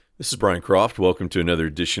This is Brian Croft. Welcome to another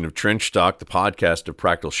edition of Trench Talk, the podcast of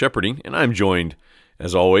practical shepherding. And I'm joined,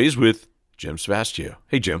 as always, with Jim Savastio.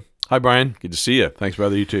 Hey, Jim. Hi, Brian. Good to see you. Thanks,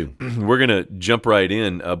 brother. You too. We're going to jump right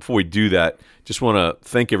in. Before we do that, just want to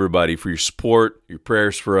thank everybody for your support, your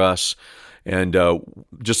prayers for us, and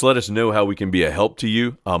just let us know how we can be a help to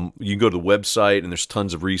you. You can go to the website, and there's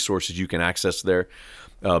tons of resources you can access there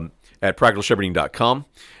at practicalshepherding.com.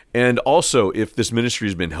 And also, if this ministry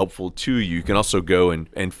has been helpful to you, you can also go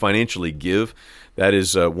and financially give. That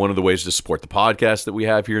is one of the ways to support the podcast that we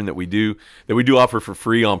have here and that we do offer for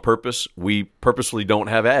free on purpose. We purposefully don't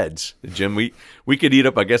have ads. Jim, we could eat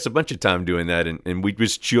up, I guess, a bunch of time doing that, and we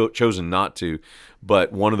just chosen not to.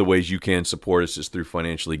 But one of the ways you can support us is through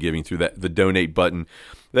financially giving through the donate button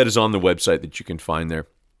that is on the website that you can find there.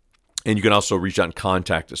 And you can also reach out and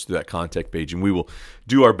contact us through that contact page, and we will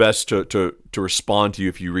do our best to respond to you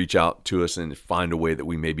if you reach out to us and find a way that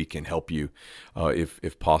we maybe can help you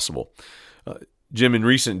if possible. Jim, in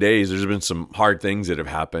recent days, there's been some hard things that have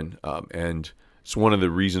happened, and it's one of the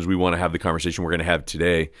reasons we want to have the conversation we're going to have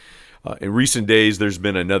today. In recent days, there's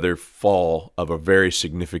been another fall of a very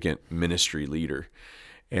significant ministry leader.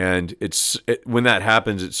 And when that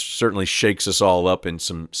happens, it certainly shakes us all up in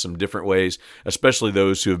some different ways, especially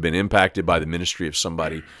those who have been impacted by the ministry of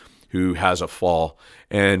somebody who has a fall,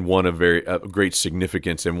 and one of great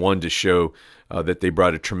significance, and one to show that they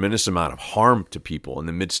brought a tremendous amount of harm to people in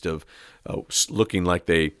the midst of looking like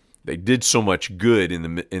they did so much good in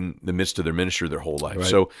the midst of their ministry their whole life. Right.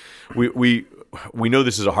 So we know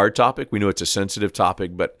this is a hard topic. We know it's a sensitive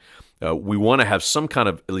topic, but we want to have some kind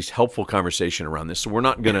of at least helpful conversation around this. So we're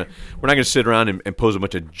not gonna sit around and pose a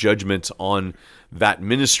bunch of judgments on that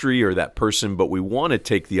ministry or that person, but we want to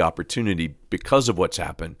take the opportunity, because of what's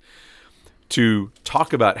happened, to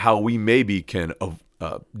talk about how we maybe can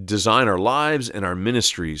design our lives and our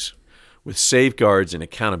ministries with safeguards and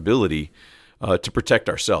accountability to protect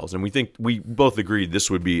ourselves. And we think we both agreed this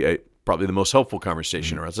would be probably the most helpful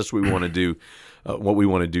conversation around. That's what we want to do. What we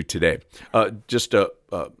want to do today.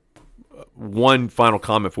 One final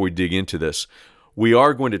comment before we dig into this. We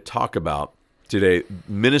are going to talk about today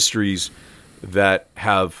ministries that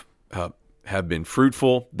have been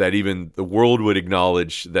fruitful, that even the world would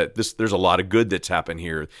acknowledge that there's a lot of good that's happened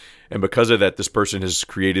here. And because of that, this person has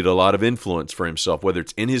created a lot of influence for himself, whether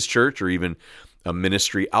it's in his church or even a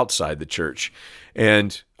ministry outside the church.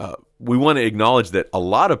 And we want to acknowledge that a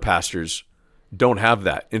lot of pastors don't have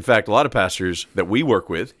that. In fact, a lot of pastors that we work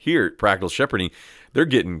with here at Practical Shepherding, they're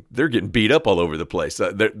getting beat up all over the place.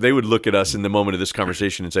 They would look at us in the moment of this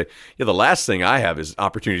conversation and say, "Yeah, the last thing I have is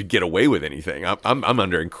opportunity to get away with anything. I'm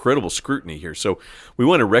under incredible scrutiny here." So we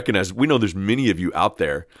want to recognize. We know there's many of you out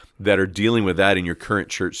there that are dealing with that in your current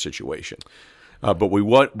church situation. But what we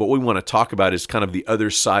want to talk about is kind of the other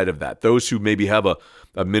side of that. Those who maybe have a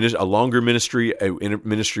longer ministry, a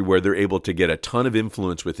ministry where they're able to get a ton of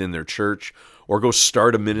influence within their church, or go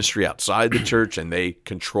start a ministry outside the church and they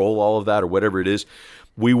control all of that, or whatever it is.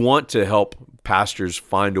 We want to help pastors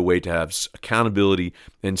find a way to have accountability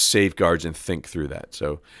and safeguards and think through that.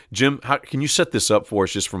 So, Jim, can you set this up for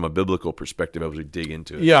us just from a biblical perspective as we dig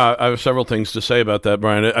into it? Yeah, I have several things to say about that,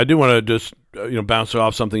 Brian. I do want to just bounce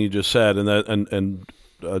off something you just said, and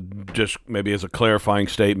just maybe as a clarifying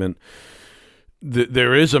statement.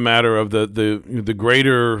 There is a matter of the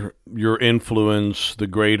greater your influence, the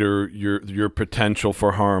greater your potential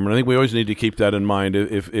for harm, and I think we always need to keep that in mind.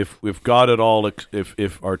 If God at all,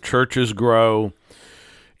 if our churches grow,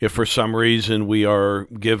 if for some reason we are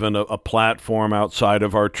given a platform outside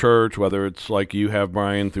of our church, whether it's like you have,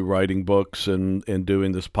 Brian, through writing books and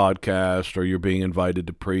doing this podcast, or you're being invited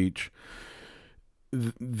to preach,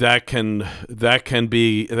 that can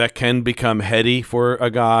become heady for a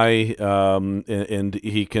guy, and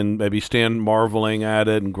he can maybe stand marveling at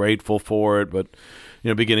it and grateful for it, but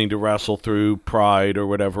beginning to wrestle through pride or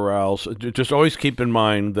whatever else. Just always keep in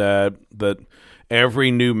mind that every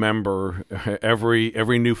new member,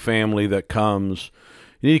 every new family that comes,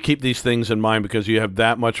 you need to keep these things in mind, because you have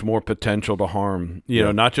that much more potential to harm.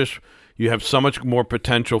 Not just you have so much more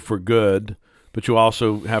potential for good, but you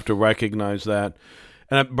also have to recognize that.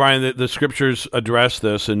 And Brian, the scriptures address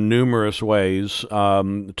this in numerous ways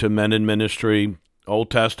to men in ministry,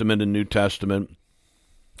 Old Testament and New Testament,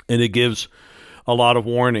 and it gives a lot of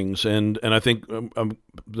warnings. And I think I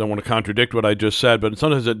don't want to contradict what I just said, but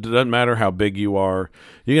sometimes it doesn't matter how big you are.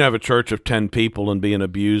 You can have a church of 10 people and be an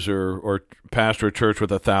abuser, or pastor a church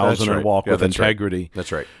with 1,000 and walk with integrity.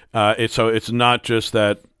 That's right. So it's not just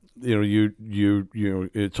that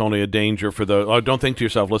it's only a danger for the. Oh, don't think to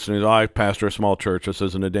yourself, listening. I pastor a small church. This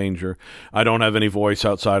isn't a danger. I don't have any voice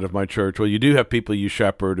outside of my church. Well, you do have people you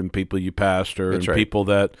shepherd and people you pastor. That's and right. people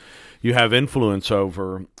that you have influence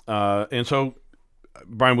over. And so,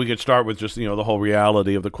 Brian, we could start with just the whole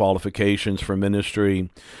reality of the qualifications for ministry,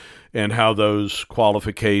 and how those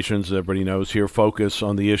qualifications, everybody knows here, focus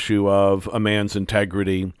on the issue of a man's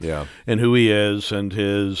integrity, Yeah. and who he is, and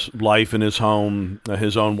his life in his home,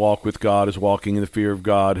 his own walk with God, his walking in the fear of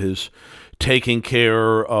God, his taking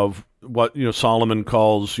care of what Solomon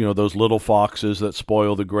calls those little foxes that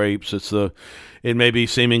spoil the grapes. It may be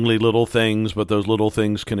seemingly little things, but those little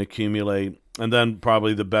things can accumulate. And then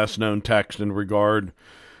probably the best known text in regard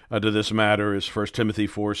to this matter is 1 Timothy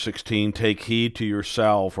 4:16. Take heed to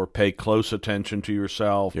yourself, or pay close attention to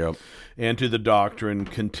yourself, Yep. and to the doctrine.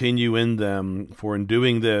 Continue in them, for in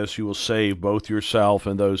doing this you will save both yourself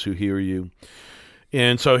and those who hear you.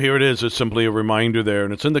 And so here it is. It's simply a reminder there,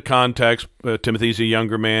 and it's in the context. Timothy's a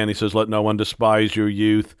younger man. He says, "Let no one despise your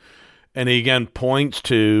youth," and he again points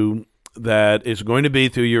to that it's going to be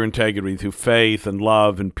through your integrity, through faith and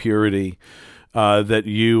love and purity, that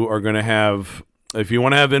you are going to have. If you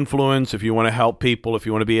want to have influence, if you want to help people, if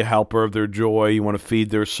you want to be a helper of their joy, you want to feed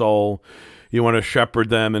their soul, you want to shepherd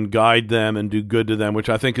them and guide them and do good to them, which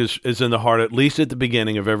I think is in the heart, at least at the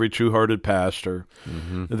beginning, of every true-hearted pastor.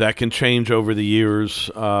 Mm-hmm. That can change over the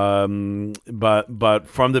years, but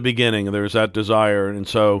from the beginning, there's that desire. And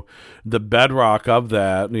so the bedrock of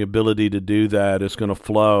that, the ability to do that, is going to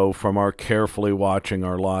flow from our carefully watching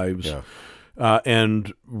our lives,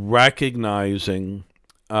 and recognizing.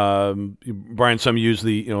 Brian, some use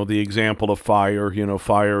the example of fire.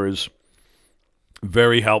 Fire is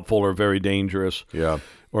very helpful or very dangerous. Yeah.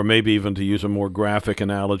 Or maybe even, to use a more graphic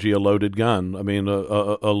analogy, a loaded gun. I mean,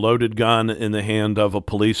 a loaded gun in the hand of a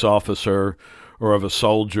police officer or of a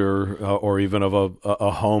soldier, or even of a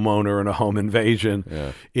homeowner in a home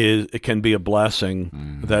invasion, it can be a blessing.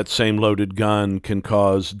 Mm. That same loaded gun can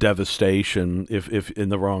cause devastation if in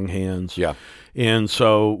the wrong hands. Yeah. And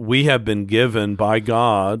so we have been given by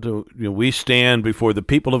God, we stand before the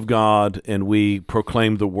people of God and we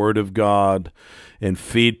proclaim the word of God and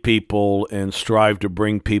feed people and strive to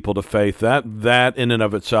bring people to faith. That in and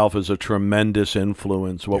of itself is a tremendous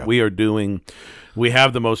influence. What we are doing, we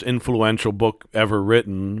have the most influential book ever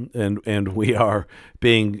written, and we are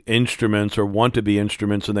being instruments, or want to be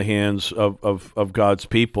instruments, in the hands of God's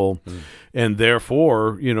people. Mm. And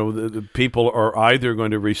therefore, the people are either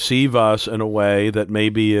going to receive us in a way that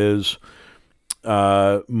maybe is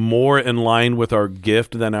more in line with our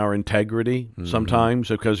gift than our integrity. Mm-hmm. Sometimes,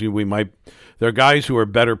 because there are guys who are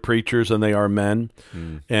better preachers than they are men,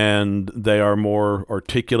 and they are more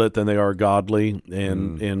articulate than they are godly,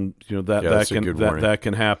 and that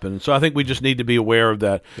can happen. So I think we just need to be aware of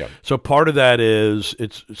that. Yeah. So part of that is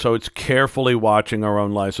it's carefully watching our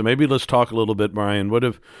own lives. So maybe let's talk a little bit, Brian. What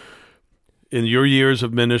if in your years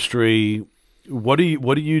of ministry, what do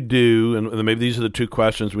you do? And maybe these are the two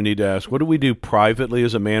questions we need to ask. What do we do privately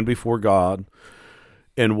as a man before God?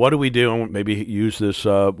 And what do we do? And maybe use this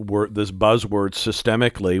this buzzword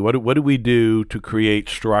systemically. What do we do to create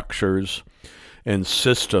structures and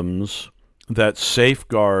systems that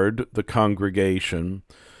safeguard the congregation,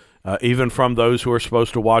 even from those who are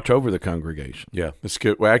supposed to watch over the congregation? Yeah, that's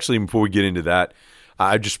good. Well, actually, before we get into that,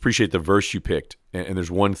 I just appreciate the verse you picked. And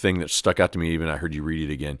there's one thing that stuck out to me. Even I heard you read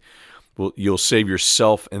it again. Well, you'll save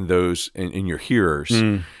yourself and those and your hearers.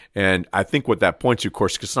 Mm. And I think what that points to, of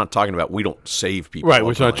course, because it's not talking about we don't save people. Right,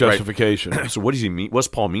 it's not justification. Right? So what does he mean? What does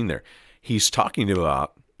Paul mean there? He's talking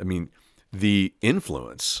about, the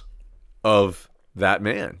influence of that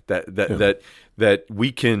man, that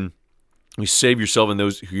we save yourself and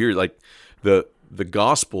those who hear. Like the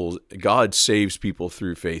gospel, God saves people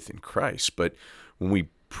through faith in Christ. But when we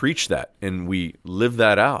preach that and we live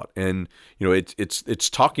that out, and it's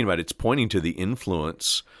talking about, it's pointing to the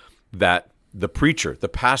influence that the preacher, the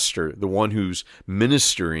pastor, the one who's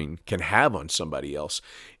ministering can have on somebody else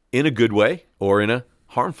in a good way or in a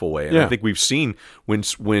harmful way. And I think we've seen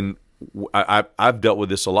when I've dealt with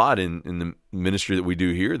this a lot in the ministry that we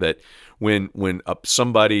do here, that when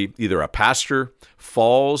somebody, either a pastor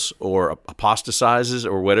falls or apostatizes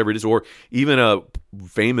or whatever it is, or even a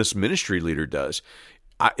famous ministry leader does,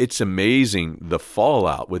 it's amazing the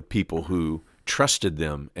fallout with people who trusted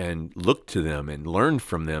them and looked to them and learned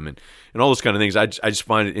from them and all those kind of things. I just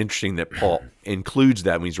find it interesting that Paul includes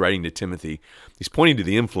that when he's writing to Timothy. He's pointing to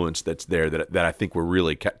the influence that's there that I think we're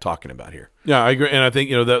really talking about here. Yeah, I agree, and I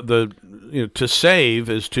think to save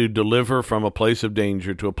is to deliver from a place of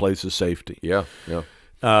danger to a place of safety. Yeah.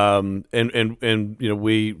 And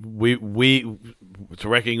we it's a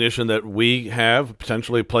recognition that we have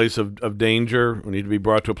potentially a place of danger. We need to be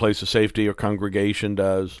brought to a place of safety. Our congregation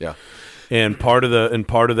does. Yeah. And part of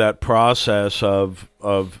that process of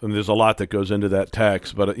and there's a lot that goes into that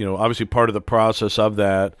text, but obviously part of the process of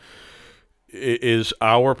that is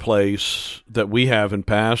our place that we have in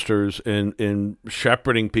pastors in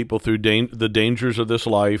shepherding people through the dangers of this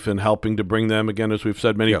life and helping to bring them, again, as we've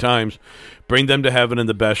said many times, bring them to heaven in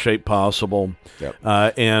the best shape possible. Yep.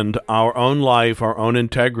 And our own life, our own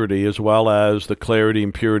integrity, as well as the clarity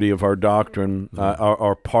and purity of our doctrine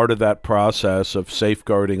are part of that process of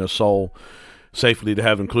safeguarding a soul safely to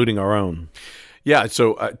heaven, including our own. Yeah,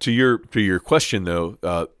 so to your question,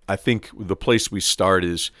 though, I think the place we start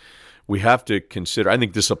is we have to consider, I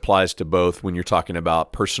think this applies to both when you're talking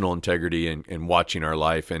about personal integrity and watching our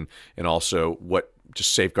life and also what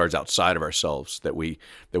just safeguards outside of ourselves that we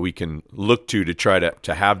can look to try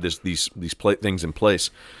to have these things in place.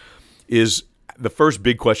 Is the first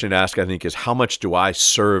big question to ask, I think, is how much do I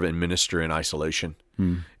serve and minister in isolation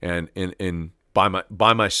and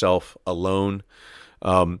by myself alone?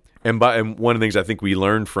 And one of the things I think we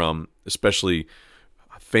learn from, especially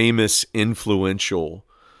famous, influential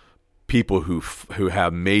people who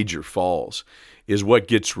have major falls, is what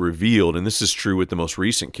gets revealed, and this is true with the most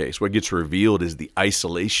recent case. What gets revealed is the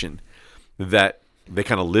isolation that they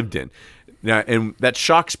kind of lived in. Now, and that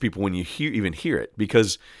shocks people when you hear it,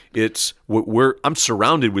 because I'm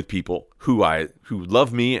surrounded with people who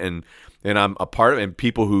love me and I'm a part of, and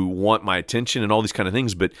people who want my attention and all these kind of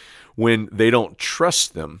things. But when they don't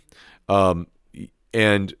trust them,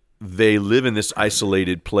 and they live in this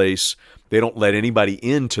isolated place, they don't let anybody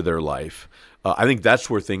into their life. I think that's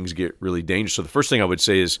where things get really dangerous. So the first thing I would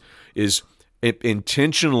say is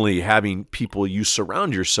intentionally having people you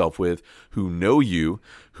surround yourself with who know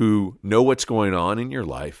what's going on in your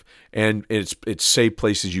life, and it's safe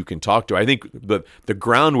places you can talk to. I think the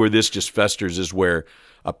ground where this just festers is where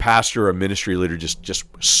a pastor or a ministry leader just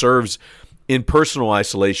serves in personal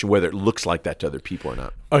isolation, whether it looks like that to other people or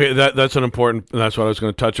not. Okay, that's an important. That's what I was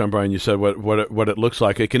going to touch on, Brian. You said what it looks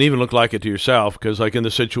like. It can even look like it to yourself, because like in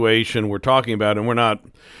the situation we're talking about, and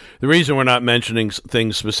the reason we're not mentioning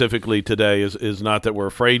things specifically today is not that we're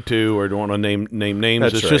afraid to or don't want to name names.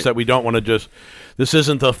 That's it's right. just that we don't want to just. This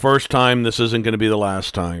isn't the first time. This isn't going to be the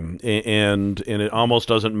last time, and it almost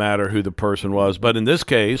doesn't matter who the person was. But in this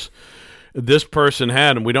case, this person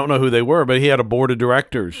had, and we don't know who they were, but he had a board of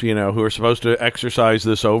directors, who are supposed to exercise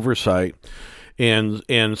this oversight. And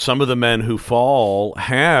some of the men who fall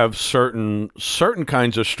have certain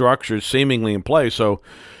kinds of structures seemingly in place. So,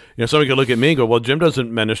 somebody could look at me and go, well, Jim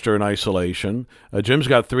doesn't minister in isolation. Jim's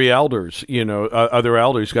got 3 elders, other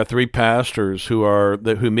elders. He's got 3 pastors who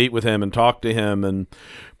meet with him and talk to him and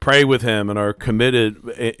pray with him and are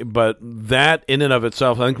committed. But that in and of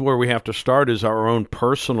itself, I think where we have to start is our own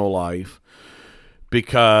personal life,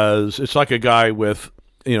 because it's like a guy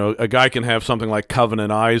can have something like Covenant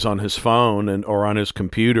Eyes on his phone or on his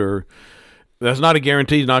computer. That's not a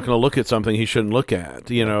guarantee he's not going to look at something he shouldn't look at.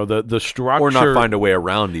 The structure, or not find a way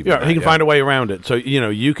around even. Yeah, he can find a way around it. So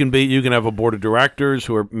you can have a board of directors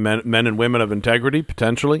who are men and women of integrity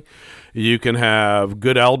potentially. You can have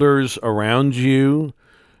good elders around you.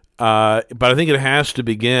 But I think it has to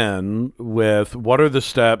begin with, what are the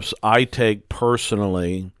steps I take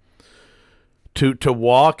personally to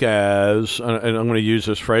walk as, and I'm going to use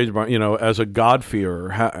this phrase, as a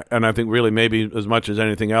God-fearer. And I think really maybe as much as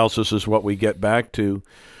anything else, this is what we get back to.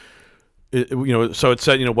 So it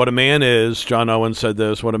said, what a man is, John Owen said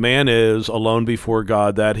this, what a man is alone before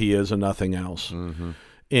God, that he is and nothing else. Mm-hmm.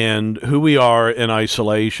 And who we are in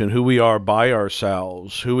isolation, who we are by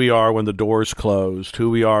ourselves, who we are when the door's closed, who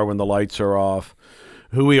we are when the lights are off,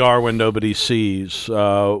 who we are when nobody sees,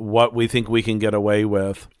 what we think we can get away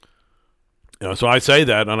with. So I say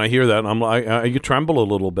that, and I hear that, and I tremble a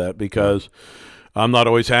little bit, because I'm not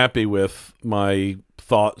always happy with my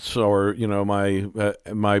thoughts or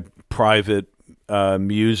my private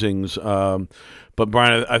musings. But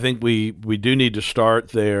Brian, I think we do need to start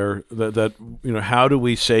there. That how do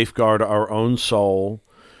we safeguard our own soul,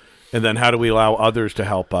 and then how do we allow others to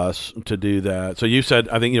help us to do that? So you said,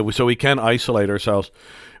 I think so we can isolate ourselves.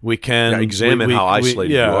 We can examine how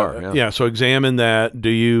isolated you are. Yeah. So examine that. Do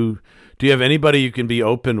you have anybody you can be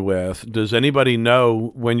open with? Does anybody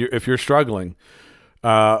know if you're struggling?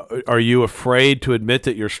 Are you afraid to admit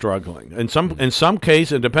that you're struggling? In some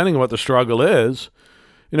cases, depending on what the struggle is,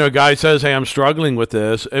 a guy says, "Hey, I'm struggling with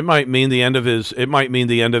this." It might mean the end of his. It might mean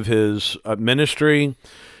the end of his ministry.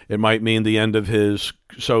 It might mean the end of his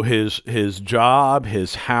job,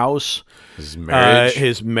 his house, his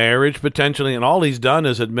marriage potentially. And all he's done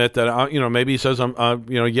is admit that, maybe he says,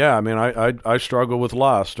 I struggle with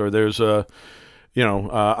lust, or there's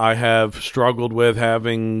I have struggled with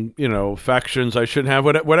having, affections I shouldn't have,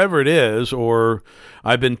 whatever it is, or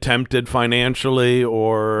I've been tempted financially,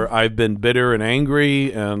 or I've been bitter and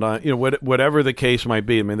angry, and, whatever the case might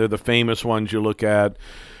be. I mean, they're the famous ones you look at: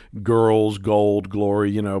 girls, gold,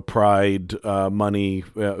 glory, pride, money,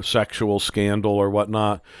 sexual scandal, or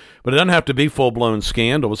whatnot. But it doesn't have to be full-blown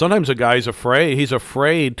scandal. Sometimes a guy's afraid. He's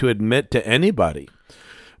afraid to admit to anybody,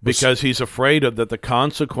 because he's afraid that the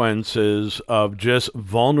consequences of just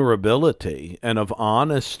vulnerability and of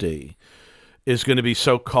honesty is going to be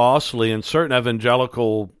so costly in certain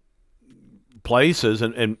evangelical places.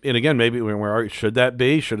 And again, maybe should that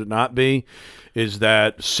be? Should it not be? Is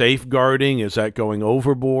that safeguarding? Is that going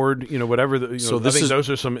overboard? Whatever. I think those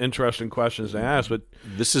are some interesting questions to ask. But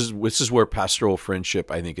this is where pastoral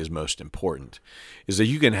friendship, I think, is most important. Is that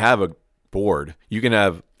you can have a board, you can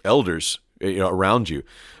have elders around you.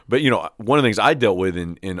 But, one of the things I dealt with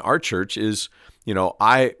in our church is,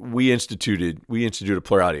 we instituted a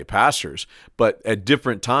plurality of pastors, but at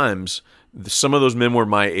different times, some of those men were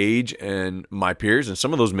my age and my peers, and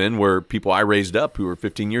some of those men were people I raised up who were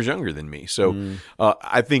 15 years younger than me. So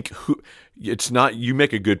I think it's not, you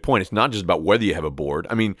make a good point. It's not just about whether you have a board.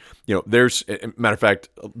 I mean, there's, matter of fact,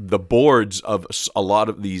 the boards of a lot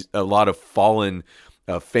of fallen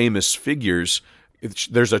famous figures.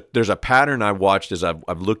 There's a pattern I watched as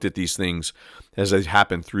I've looked at these things as they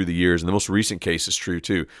happen through the years, and the most recent case is true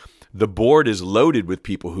too. The board is loaded with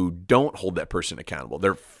people who don't hold that person accountable.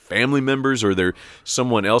 They're family members or they're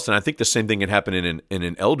someone else, and I think the same thing can happen in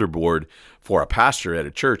an elder board for a pastor at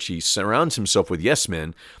a church. He surrounds himself with yes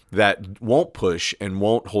men that won't push and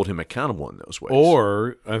won't hold him accountable in those ways.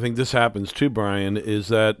 Or I think this happens too, Brian, is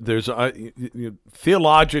that there's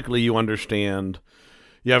theologically you understand.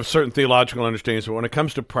 You have certain theological understandings, but when it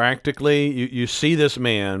comes to practically, you see this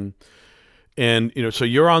man, and so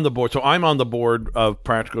you're on the board. So I'm on the board of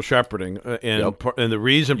Practical Shepherding, and the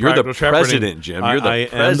reason you're Practical the Shepherding, president, Jim. You're I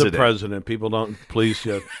president. am the president. People don't please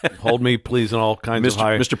hold me, please, in all kinds of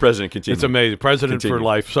high. Mr. President, continue. It's amazing, president for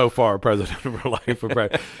life so far, president for life.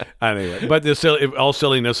 Anyway, but all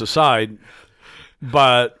silliness aside.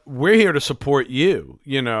 But we're here to support you.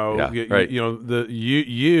 Right.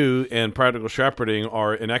 You and Practical Shepherding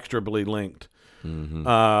are inextricably linked.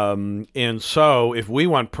 Mm-hmm. And so, if we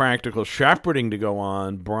want Practical Shepherding to go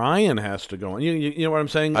on, Brian has to go on. You know what I'm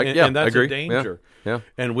saying? And that's a danger. Yeah.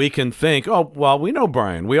 And we can think, oh, well, we know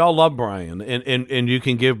Brian. We all love Brian. And you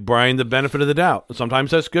can give Brian the benefit of the doubt.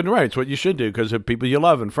 Sometimes that's good and right. It's what you should do, because if people you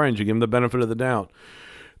love and friends, you give them the benefit of the doubt.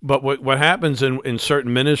 But what happens in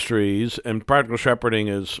certain ministries, and Practical Shepherding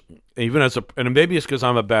is, even and maybe it's because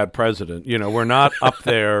I'm a bad president, we're not up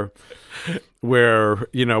there where,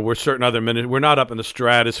 we're certain other ministries, we're not up in the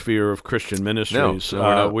stratosphere of Christian ministries.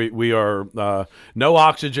 No, we are, no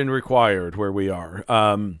oxygen required where we are.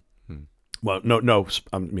 Well,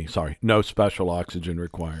 no special oxygen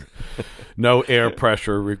required. No air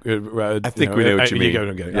pressure. I think we know what you mean.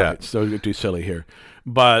 You get it. Yeah. Right, so too silly here.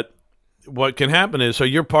 But what can happen is, so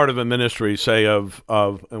you're part of a ministry, say of,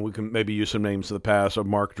 and we can maybe use some names of the past, of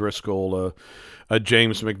Mark Driscoll, a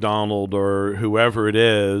James McDonald, or whoever it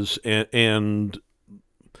is, and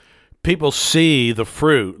people see the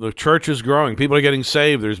fruit. The church is growing. People are getting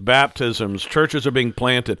saved. There's baptisms. Churches are being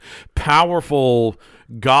planted. Powerful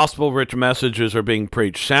gospel-rich messages are being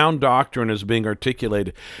preached. Sound doctrine is being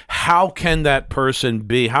articulated. How can that person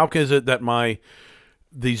be? How is it that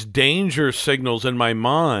these danger signals in my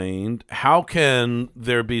mind, how can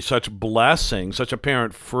there be such blessing, such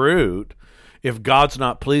apparent fruit, if God's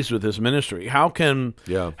not pleased with his ministry? How can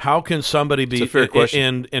somebody be? It's a fair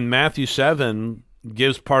question. In Matthew 7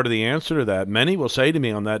 gives part of the answer to that. Many will say to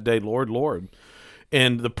me on that day, Lord, Lord.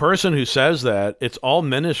 And the person who says that, it's all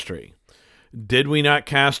ministry. Did we not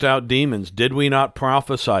cast out demons? Did we not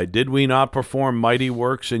prophesy? Did we not perform mighty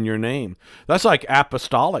works in your name? That's like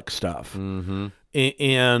apostolic stuff. Mm-hmm.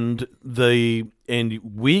 And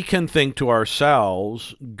we can think to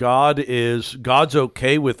ourselves, God's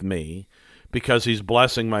okay with me because he's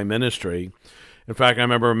blessing my ministry. In fact, I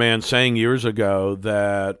remember a man saying years ago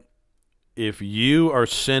that if you are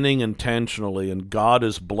sinning intentionally and God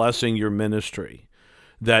is blessing your ministry,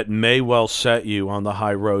 that may well set you on the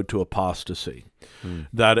high road to apostasy.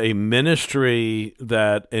 That a ministry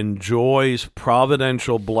that enjoys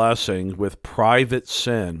providential blessing with private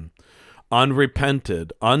sin,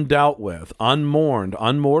 unrepented, undealt with, unmourned,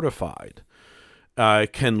 unmortified,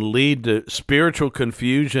 can lead to spiritual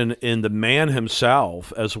confusion in the man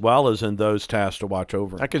himself as well as in those tasked to watch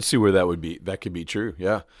over him. I can see where that could be true.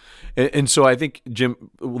 Yeah. And so I think,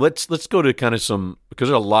 Jim, let's go to kind of some, because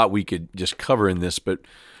there's a lot we could just cover in this, but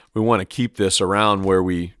we want to keep this around where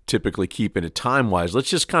we typically keep it time-wise. Let's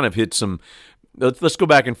just kind of hit some, let's go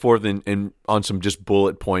back and forth and on some just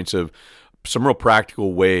bullet points of some real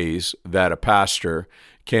practical ways that a pastor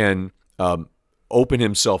can open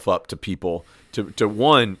himself up to people to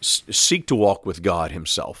one, seek to walk with God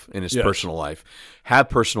himself in his personal life, have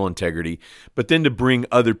personal integrity, but then to bring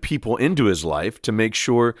other people into his life to make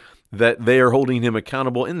sure that they are holding him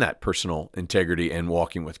accountable in that personal integrity and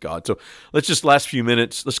walking with God. So let's just last few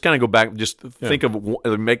minutes, let's kind of go back, just think of,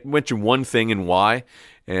 mention one thing and why,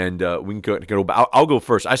 and we can go back. I'll go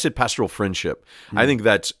first. I said pastoral friendship. Mm-hmm.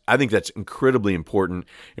 I think that's incredibly important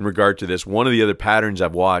in regard to this. One of the other patterns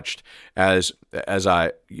I've watched as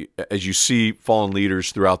you see fallen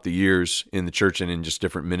leaders throughout the years in the church and in just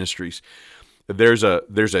different ministries, there's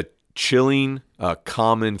a chilling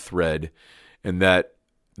common thread, and that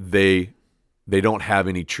they don't have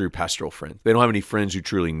any true pastoral friends. They don't have any friends who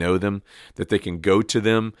truly know them, that they can go to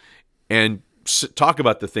them and talk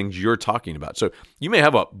about the things you're talking about. So you may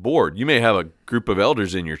have a board, you may have a group of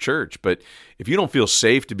elders in your church, but if you don't feel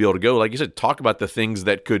safe to be able to go, like you said, talk about the things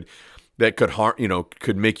that could harm,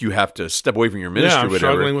 could make you have to step away from your ministry. Yeah, I'm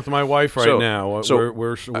whatever. Struggling with my wife right now. So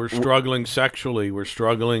we're struggling sexually. We're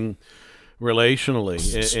struggling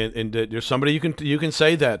relationally, and there's somebody you can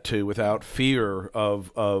say that to without fear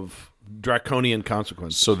of draconian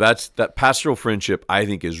consequences. So that pastoral friendship, I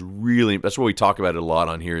think, is really, that's what we talk about it a lot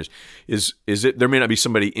on here. Is it, there may not be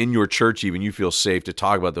somebody in your church even you feel safe to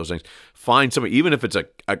talk about those things. Find somebody, even if it's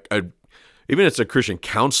even if it's a Christian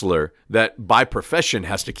counselor that by profession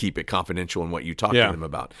has to keep it confidential in what you talk to them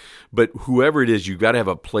about. But whoever it is, you've got to have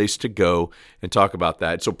a place to go and talk about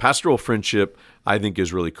that. So pastoral friendship, I think,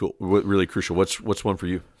 is really cool, really crucial. What's one for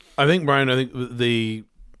you? I think, Brian, I'm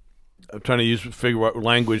trying to figure what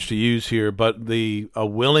language to use here, but a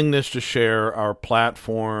willingness to share our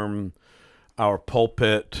platform, our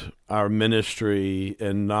pulpit, our ministry,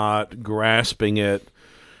 and not grasping it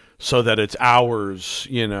so that it's ours,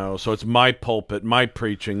 so it's my pulpit, my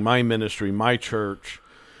preaching, my ministry, my church,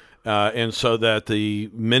 and so that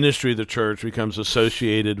the ministry of the church becomes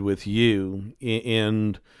associated with you.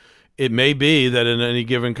 And it may be that in any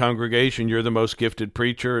given congregation, you're the most gifted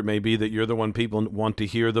preacher. It may be that you're the one people want to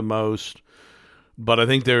hear the most. But I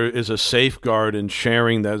think there is a safeguard in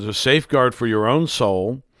sharing that. There's a safeguard for your own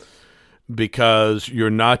soul, because you're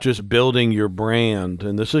not just building your brand.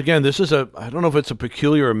 And this is I don't know if it's a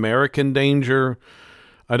peculiar American danger.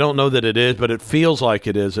 I don't know that it is, but it feels like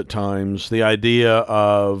it is at times. The idea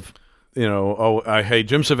of, hey,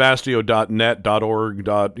 jimsavastio.net, .org,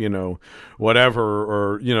 whatever,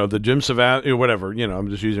 or, the Jim Savastio, whatever, I'm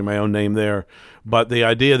just using my own name there. But the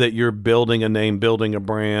idea that you're building a name, building a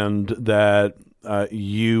brand, that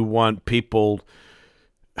you want people,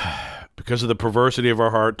 because of the perversity of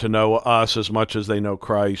our heart, to know us as much as they know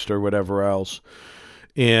Christ or whatever else.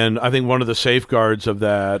 And I think one of the safeguards of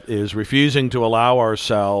that is refusing to allow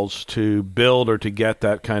ourselves to build or to get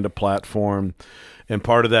that kind of platform. And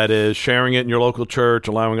part of that is sharing it in your local church,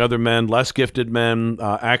 allowing other men, less gifted men,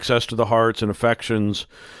 access to the hearts and affections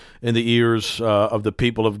in the ears of the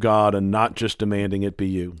people of God, and not just demanding it be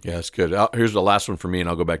you. Yeah, that's good. Here's the last one for me, and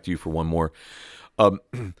I'll go back to you for one more.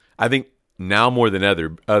 I think now more than ever,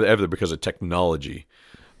 because of technology,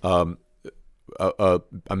 a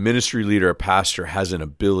ministry leader, a pastor, has an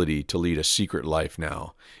ability to lead a secret life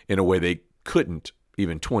now in a way they couldn't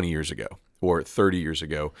even 20 years ago or 30 years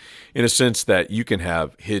ago, in a sense that you can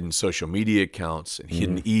have hidden social media accounts and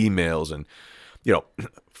hidden emails and,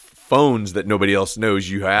 phones that nobody else knows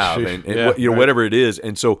you have, and whatever it is.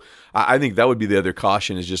 And so I think that would be the other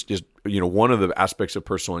caution, is just one of the aspects of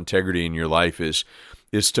personal integrity in your life is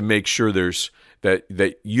to make sure that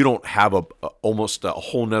you don't have almost a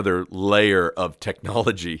whole nother layer of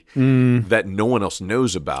technology that no one else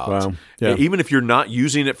knows about. Wow. Yeah. Even if you're not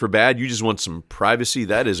using it for bad, you just want some privacy.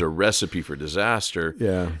 That is a recipe for disaster.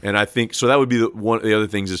 Yeah. And I think so. That would be one of the other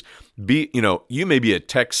things is you may be a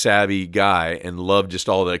tech savvy guy and love just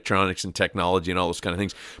all the electronics and technology and all those kind of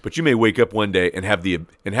things, but you may wake up one day and have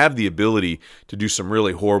the ability to do some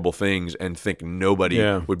really horrible things and think nobody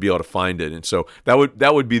would be able to find it. And so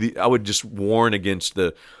that would be I would just warn against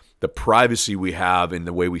the privacy we have in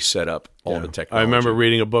the way we set up all the technology. I remember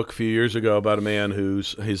reading a book a few years ago about a man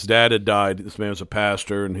his dad had died. This man was a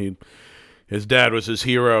pastor, and his dad was his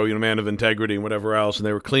hero, man of integrity and whatever else, and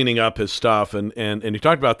they were cleaning up his stuff, and he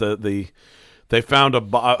talked about the they found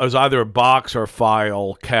it was either a box or a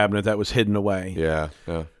file cabinet that was hidden away. Yeah.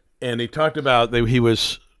 And he talked about that he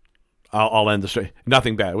was. I'll end the story.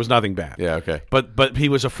 Nothing bad. It was nothing bad. Yeah. Okay. But he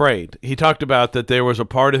was afraid. He talked about that there was a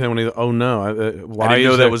part of him when he, oh no, why I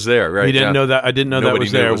didn't know that was there. Right. He didn't know that. I didn't know Nobody that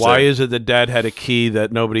was knew there. it was Why there. is it that Dad had a key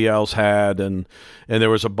that nobody else had, and there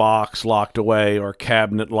was a box locked away or a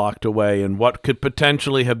cabinet locked away, and what could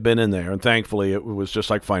potentially have been in there? And thankfully, it was just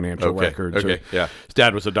like financial records. Okay. Yeah. His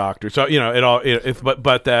dad was a doctor, so it all.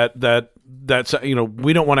 But that's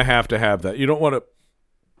we don't want to have that. You don't want to.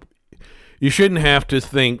 You shouldn't have to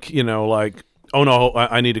think, like, oh no,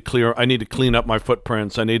 I need to clean up my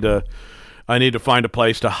footprints. I need to find a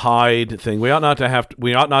place to hide things. We ought not to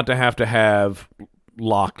have to have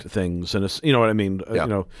locked things, and you know what I mean.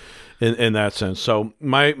 Yeah. In that sense. So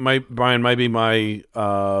my Brian might be my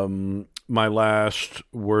my last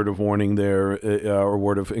word of warning there, or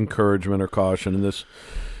word of encouragement or caution, and this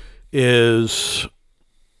is.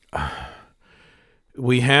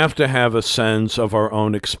 We have to have a sense of our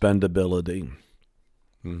own expendability.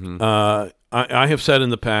 Mm-hmm. I have said in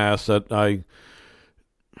the past that I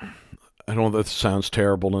don't know if this sounds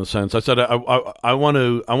terrible in a sense. I said I want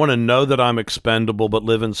to know that I'm expendable, but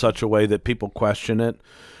live in such a way that people question it.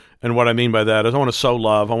 And what I mean by that is I want to sow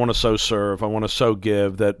love, I want to sow serve, I want to sow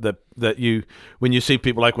give. That you, when you see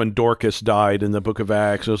people, like when Dorcas died in the Book of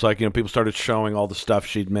Acts, it was like people started showing all the stuff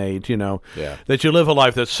she'd made. That you live a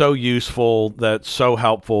life that's so useful, that's so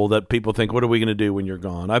helpful, that people think, what are we going to do when you're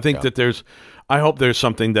gone? I think that I hope there's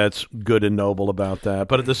something that's good and noble about that.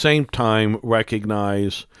 But at the same time,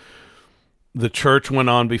 recognize the church went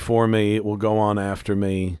on before me; it will go on after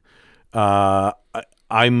me.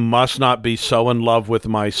 I must not be so in love with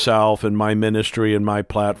myself and my ministry and my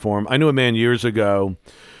platform. I knew a man years ago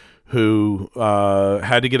who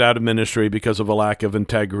had to get out of ministry because of a lack of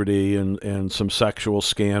integrity and some sexual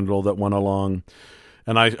scandal that went along.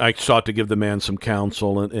 And I sought to give the man some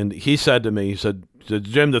counsel. And he said to me, he said,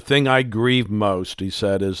 Jim, the thing I grieve most, he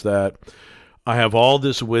said, is that I have all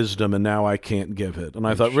this wisdom and now I can't give it. And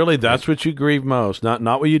I thought, really, that's what you grieve most? Not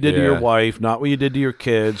what you did to your wife, not what you did to your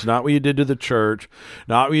kids, not what you did to the church,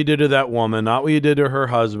 not what you did to that woman, not what you did to her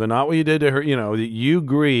husband, not what you did to her. That you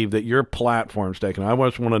grieve that your platform's taken. I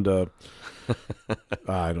just wanted to.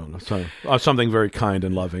 I don't know, something very kind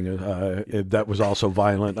and loving. That was also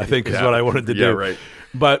violent, I think, is what I wanted to do. Yeah, right.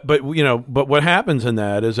 But what happens in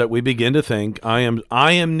that is that we begin to think I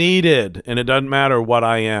am needed, and it doesn't matter what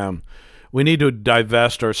I am. We need to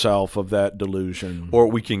divest ourselves of that delusion. Or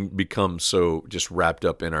we can become so just wrapped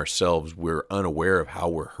up in ourselves, we're unaware of how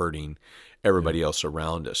we're hurting everybody else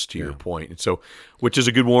around us, to your point. And so, which is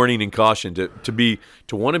a good warning and caution to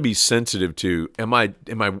want to be sensitive to, am I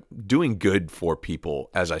doing good for people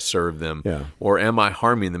as I serve them, or am I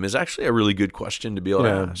harming them, is actually a really good question to be able to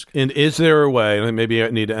ask. And is there a way, and maybe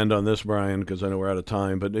I need to end on this, Brian, because I know we're out of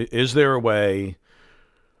time, but is there a way?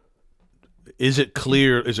 Is it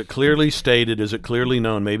clear? Is it clearly stated? Is it clearly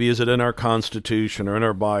known? Maybe is it in our Constitution or in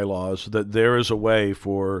our bylaws that there is a way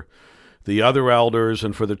for the other elders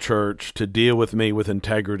and for the church to deal with me with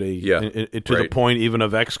integrity, to the point even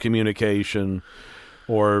of excommunication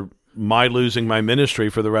or my losing my ministry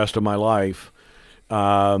for the rest of my life?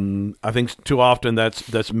 I think too often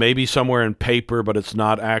that's maybe somewhere in paper, but it's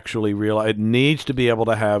not actually real. It needs to be able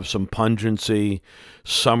to have some pungency,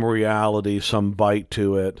 some reality, some bite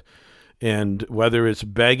to it. And whether it's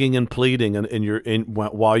begging and pleading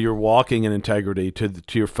while you're walking in integrity to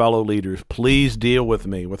your fellow leaders, please deal with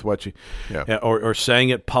me with what you, or saying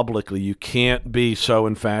it publicly. You can't be so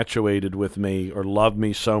infatuated with me or love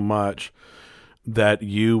me so much that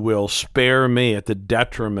you will spare me at the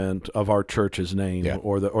detriment of our church's name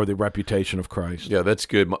or the reputation of Christ. Yeah, that's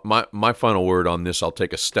good. My final word on this, I'll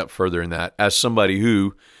take a step further in that. As somebody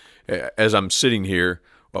who, as I'm sitting here,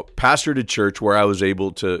 pastored a church where I was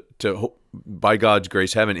able to, by God's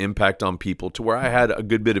grace, have an impact on people to where I had a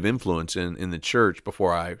good bit of influence in the church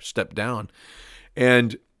before I stepped down,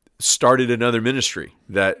 and started another ministry,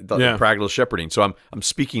 the Practical Shepherding. So I'm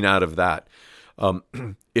speaking out of that.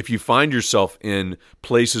 If you find yourself in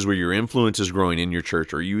places where your influence is growing in your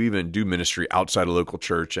church, or you even do ministry outside a local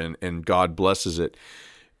church and God blesses it,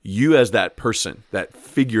 you as that person, that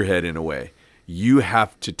figurehead in a way, you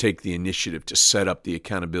have to take the initiative to set up the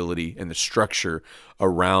accountability and the structure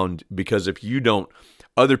around, because if you don't,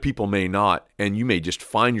 other people may not, and you may just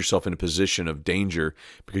find yourself in a position of danger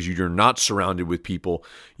because you're not surrounded with people.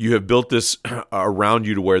 You have built this around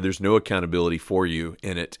you to where there's no accountability for you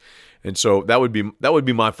in it. And so that would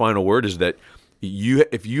be my final word, is that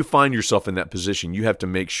if you find yourself in that position, you have to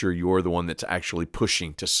make sure you're the one that's actually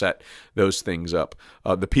pushing to set those things up.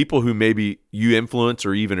 The people who maybe you influence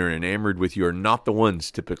or even are enamored with you are not the ones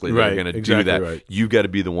typically that are going to do that. Right. You've got to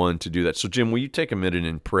be the one to do that. So, Jim, will you take a minute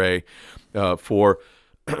and pray for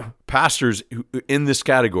pastors in this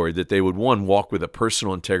category, that they would, one, walk with a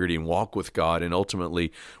personal integrity and walk with God, and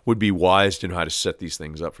ultimately would be wise to know how to set these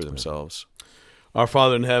things up for themselves? Our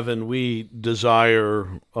Father in heaven, we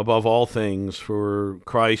desire above all things for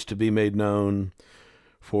Christ to be made known,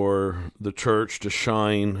 for the church to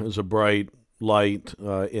shine as a bright light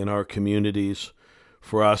in our communities,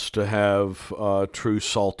 for us to have true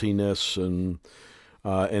saltiness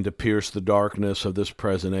and to pierce the darkness of this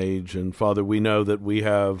present age. And Father, we know that we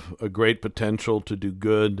have a great potential to do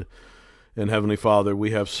good. And Heavenly Father,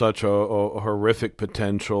 we have such a horrific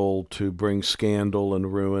potential to bring scandal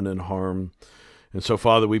and ruin and harm. And so,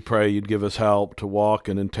 Father, we pray you'd give us help to walk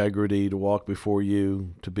in integrity, to walk before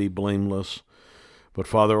you, to be blameless. But,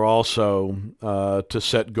 Father, also to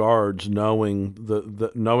set guards, knowing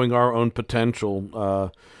knowing our own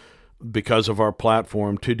potential because of our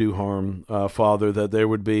platform to do harm. Father, that there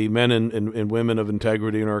would be men and women of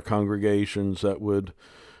integrity in our congregations that would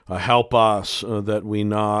help us that we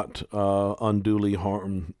not unduly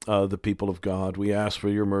harm the people of God. We ask for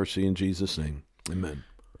your mercy in Jesus' name. Amen.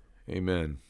 Amen.